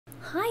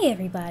Hi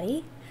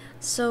everybody!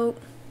 So,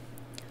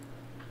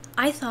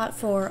 I thought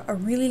for a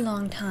really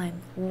long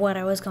time what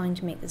I was going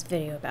to make this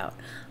video about.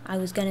 I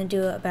was going to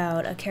do it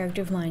about a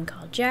character of mine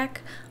called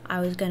Jack. I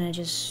was going to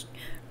just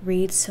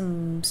read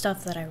some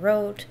stuff that I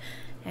wrote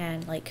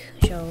and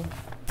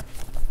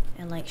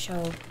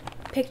show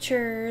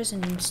pictures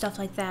and stuff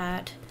like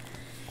that.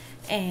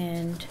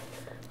 And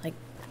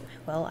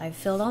I've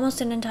filled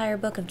almost an entire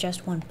book of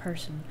just one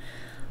person.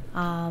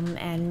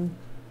 And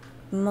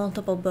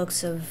multiple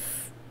books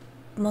of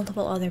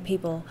multiple other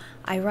people.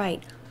 I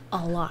write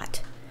a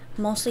lot,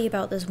 mostly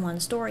about this one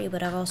story,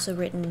 but I've also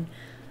written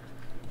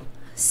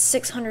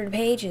 600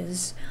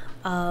 pages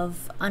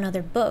of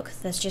another book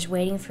that's just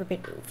waiting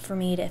for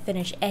me to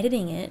finish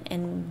editing it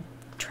and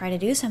try to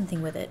do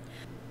something with it.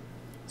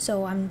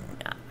 So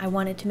I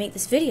wanted to make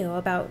this video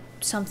about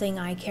something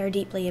I care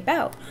deeply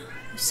about,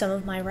 some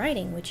of my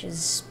writing, which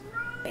is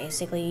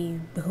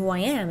basically who I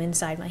am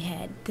inside my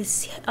head.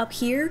 This up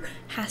here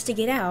has to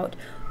get out,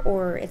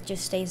 or it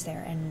just stays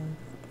there and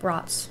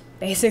rots,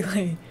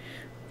 basically.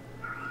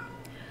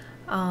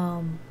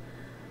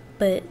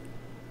 But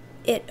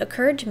it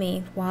occurred to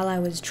me while I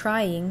was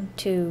trying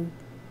to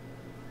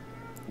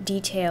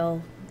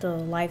detail the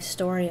life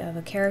story of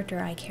a character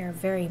I care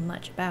very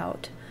much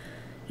about.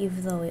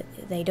 Even though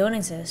they don't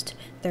exist,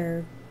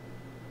 they're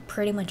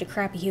pretty much a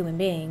crappy human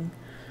being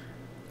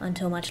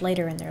until much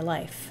later in their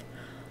life.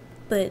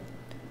 But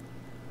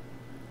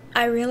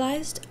I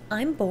realized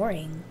I'm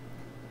boring.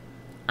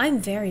 I'm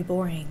very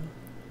boring.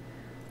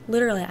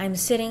 Literally, I'm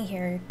sitting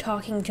here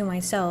talking to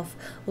myself,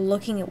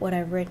 looking at what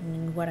I've written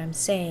and what I'm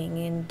saying,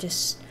 and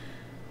just...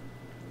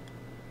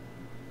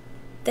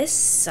 this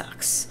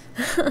sucks.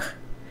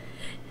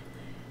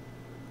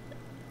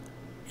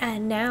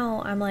 And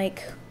now I'm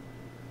like,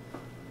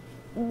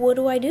 what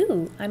do I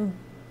do? I'm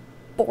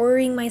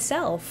boring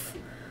myself.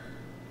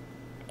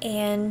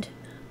 And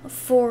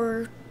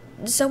for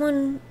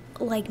someone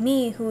like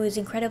me who is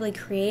incredibly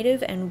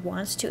creative and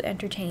wants to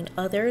entertain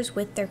others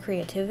with their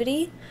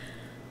creativity,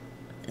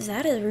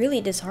 that is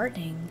really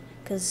disheartening,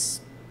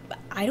 because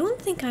I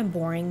don't think I'm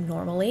boring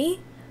normally.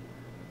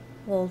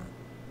 Well,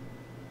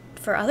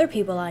 for other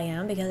people I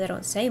am, because I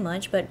don't say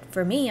much, but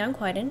for me I'm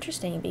quite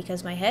interesting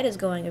because my head is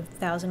going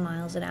 1,000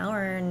 miles an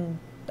hour and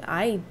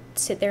I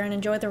sit there and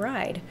enjoy the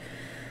ride.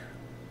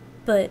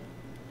 But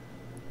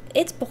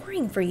it's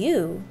boring for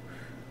you,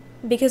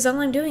 because all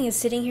I'm doing is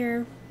sitting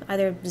here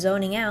either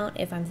zoning out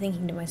if I'm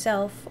thinking to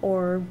myself,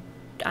 or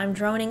I'm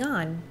droning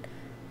on,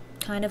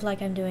 kind of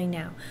like I'm doing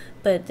now.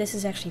 But this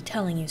is actually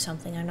telling you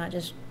something. I'm not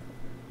just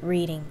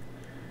reading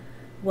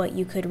what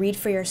you could read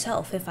for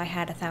yourself if I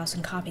had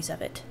 1,000 copies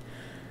of it.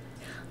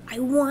 I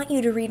want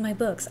you to read my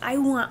books. I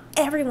want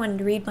everyone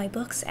to read my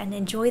books and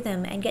enjoy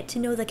them and get to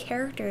know the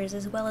characters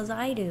as well as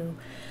I do,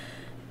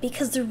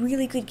 because they're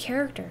really good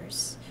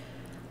characters.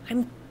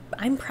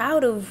 I'm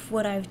proud of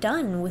what I've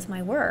done with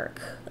my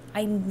work.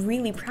 I'm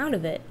really proud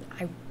of it.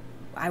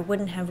 I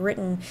wouldn't have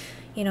written,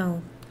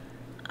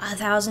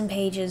 1,000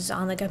 pages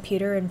on the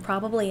computer and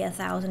probably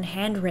 1,000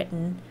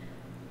 handwritten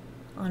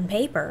on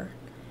paper,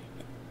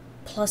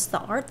 plus the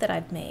art that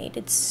I've made.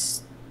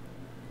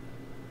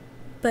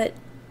 But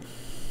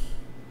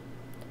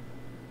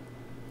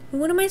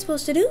what am I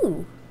supposed to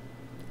do?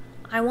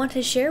 I want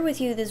to share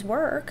with you this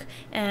work,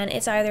 and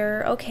it's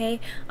either, okay,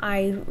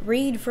 I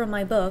read from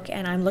my book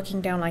and I'm looking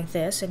down like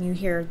this and you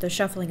hear the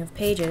shuffling of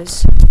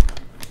pages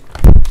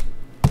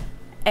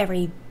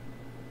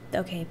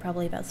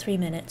probably about 3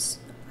 minutes.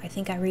 I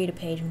think I read a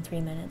page in 3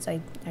 minutes.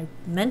 I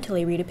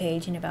mentally read a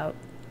page in about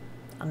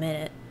a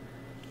minute.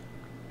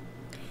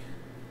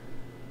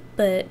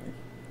 But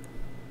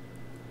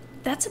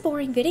that's a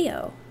boring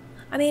video.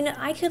 I mean,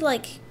 I could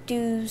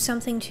do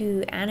something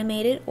to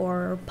animate it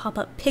or pop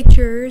up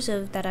pictures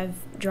that I've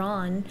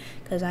drawn,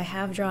 because I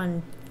have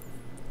drawn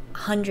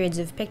hundreds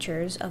of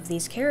pictures of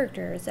these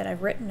characters that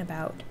I've written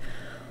about.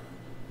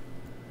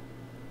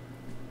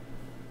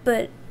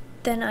 But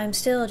then I'm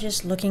still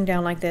just looking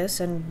down like this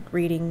and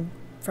reading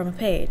from a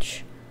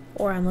page,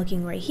 or I'm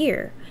looking right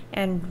here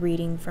and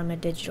reading from a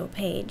digital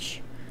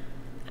page.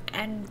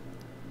 And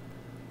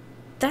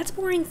that's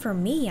boring for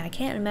me. I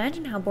can't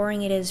imagine how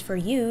boring it is for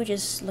you,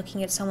 just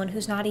looking at someone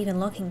who's not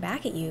even looking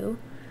back at you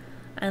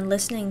and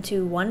listening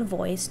to one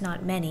voice,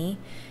 not many,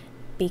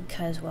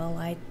 because, well,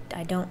 I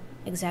don't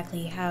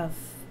exactly have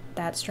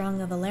that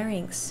strong of a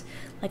larynx.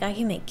 I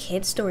can make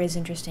kids' stories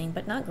interesting,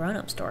 but not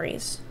grown-up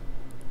stories.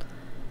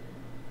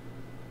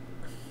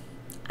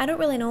 I don't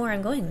really know where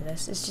I'm going with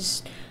this. It's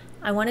just,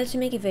 I wanted to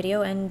make a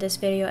video, and this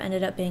video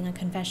ended up being a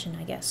confession,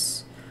 I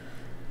guess.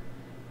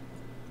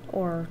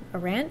 Or a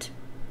rant?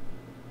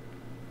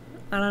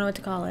 I don't know what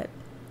to call it.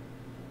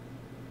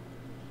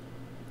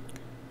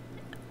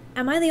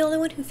 Am I the only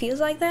one who feels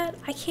like that?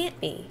 I can't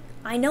be.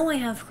 I know I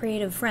have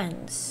creative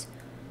friends.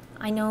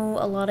 I know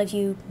a lot of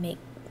you make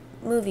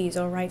movies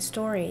or write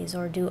stories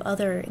or do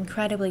other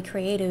incredibly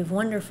creative,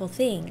 wonderful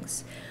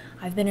things.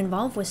 I've been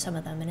involved with some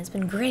of them and it's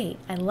been great.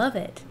 I love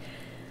it.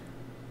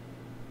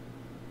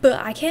 But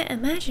I can't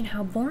imagine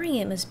how boring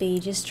it must be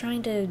just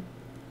trying to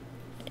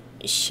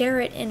share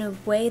it in a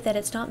way that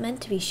it's not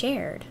meant to be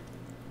shared.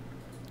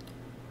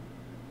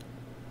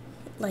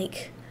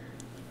 Like,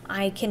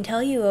 I can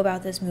tell you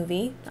about this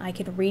movie, I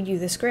can read you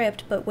the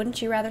script, but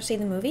wouldn't you rather see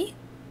the movie?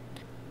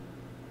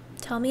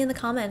 Tell me in the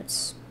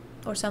comments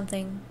or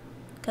something,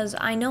 because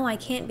I know I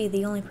can't be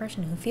the only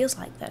person who feels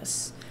like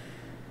this.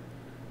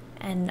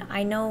 And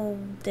I know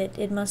that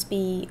it must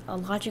be a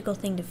logical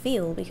thing to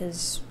feel,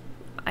 because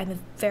I'm a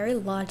very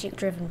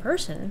logic-driven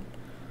person.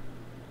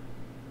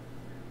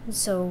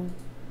 So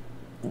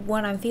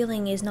what I'm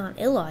feeling is not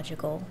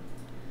illogical.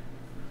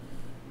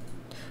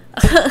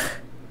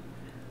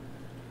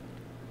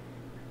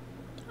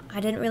 I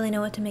didn't really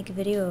know what to make a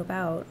video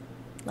about.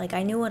 Like,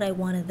 I knew what I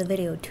wanted the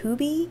video to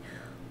be,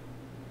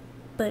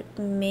 but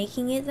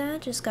making it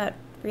that just got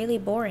really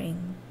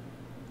boring.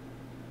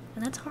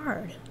 And that's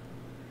hard.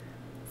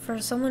 For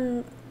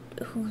someone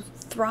who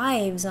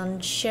thrives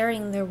on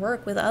sharing their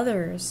work with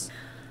others.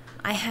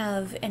 I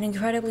have an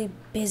incredibly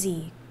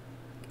busy,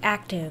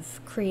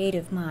 active,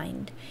 creative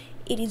mind.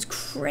 It is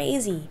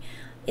crazy.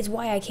 It's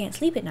why I can't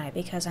sleep at night,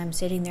 because I'm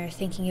sitting there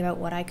thinking about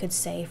what I could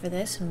say for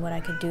this and what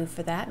I could do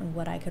for that and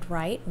what I could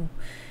write and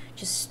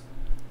just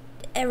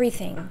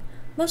everything.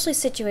 Mostly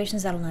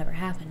situations that'll never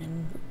happen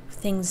and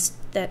things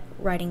that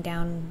writing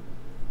down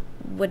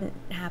wouldn't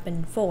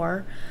happen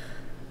for.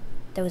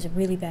 That was a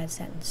really bad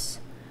sentence.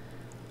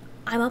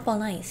 I'm up all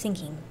night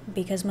thinking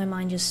because my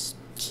mind just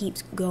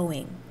keeps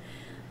going.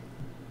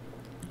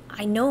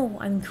 I know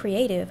I'm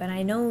creative and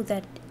I know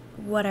that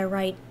what I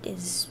write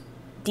is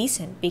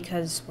decent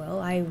because, well,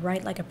 I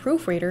write like a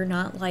proofreader,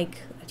 not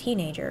like a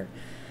teenager.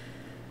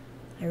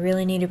 I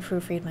really need to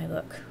proofread my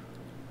book.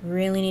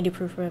 Really need to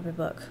proofread my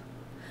book.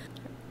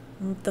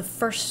 The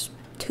first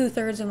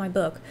 2/3 of my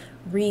book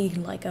read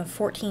like a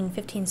 14,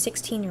 15,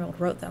 16-year-old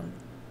wrote them.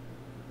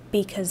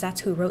 Because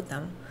that's who wrote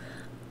them.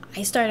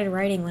 I started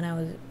writing when I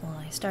was,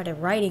 well, I started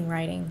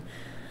writing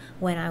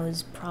when I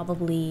was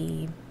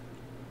probably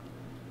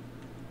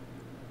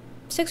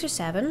 6 or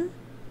 7.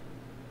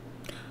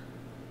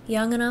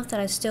 Young enough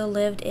that I still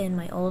lived in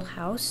my old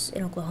house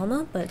in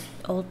Oklahoma, but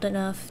old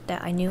enough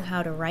that I knew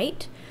how to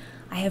write.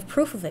 I have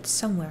proof of it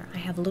somewhere. I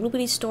have a little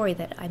bitty story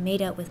that I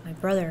made up with my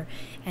brother,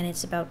 and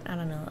it's about, I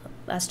don't know,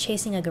 us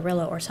chasing a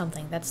gorilla or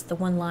something. That's the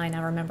one line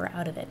I remember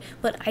out of it.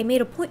 But I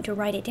made a point to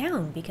write it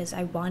down because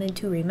I wanted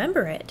to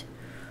remember it.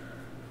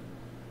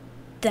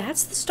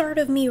 That's the start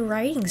of me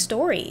writing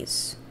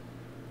stories.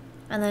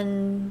 And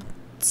then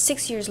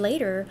 6 years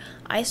later,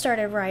 I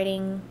started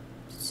writing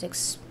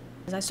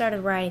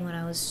when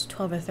I was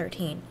 12 or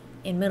 13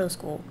 in middle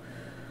school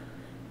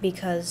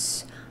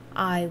because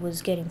I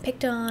was getting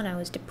picked on, I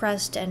was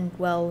depressed, and,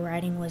 well,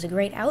 writing was a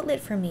great outlet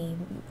for me.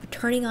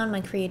 Turning on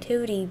my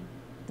creativity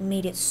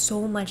made it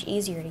so much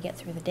easier to get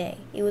through the day.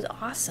 It was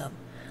awesome.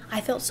 I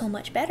felt so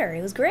much better.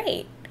 It was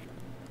great.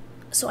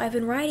 So I've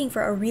been writing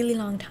for a really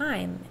long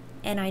time,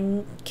 and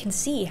I can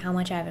see how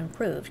much I've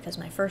improved because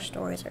my first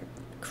stories are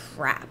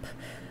crap.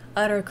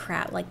 Utter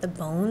crap. Like, the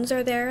bones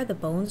are there. The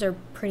bones are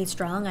pretty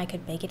strong. I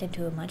could make it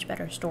into a much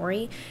better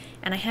story.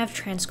 And I have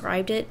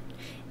transcribed it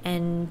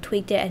and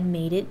tweaked it and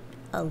made it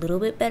a little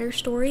bit better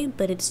story,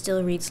 but it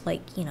still reads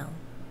like, you know,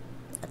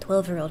 a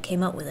 12-year-old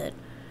came up with it.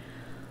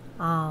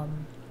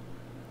 And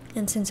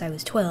since I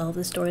was 12,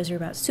 the stories are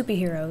about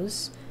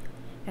superheroes.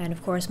 And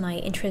of course my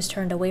interest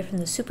turned away from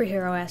the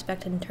superhero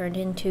aspect and turned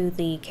into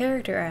the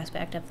character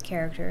aspect of the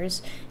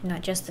characters,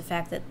 not just the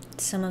fact that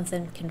some of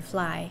them can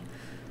fly.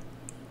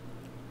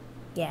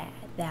 Yeah,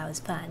 that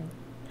was fun.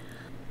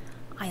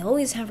 I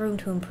always have room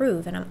to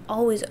improve, and I'm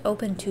always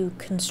open to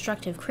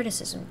constructive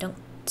criticism. Don't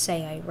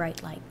say I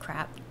write like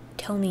crap.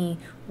 Tell me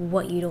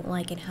what you don't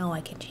like and how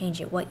I can change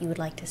it, what you would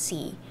like to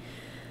see.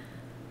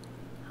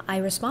 I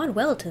respond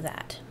well to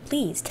that.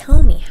 Please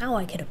tell me how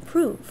I can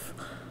improve.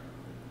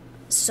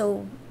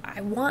 So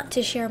I want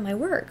to share my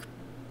work,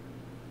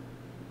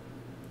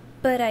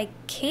 but I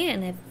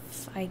can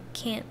if I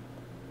can't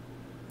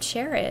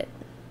share it.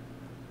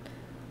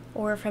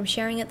 Or if I'm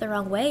sharing it the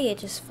wrong way, it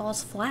just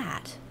falls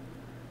flat.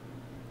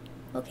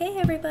 Okay,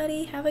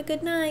 everybody, have a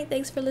good night.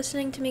 Thanks for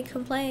listening to me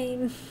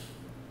complain.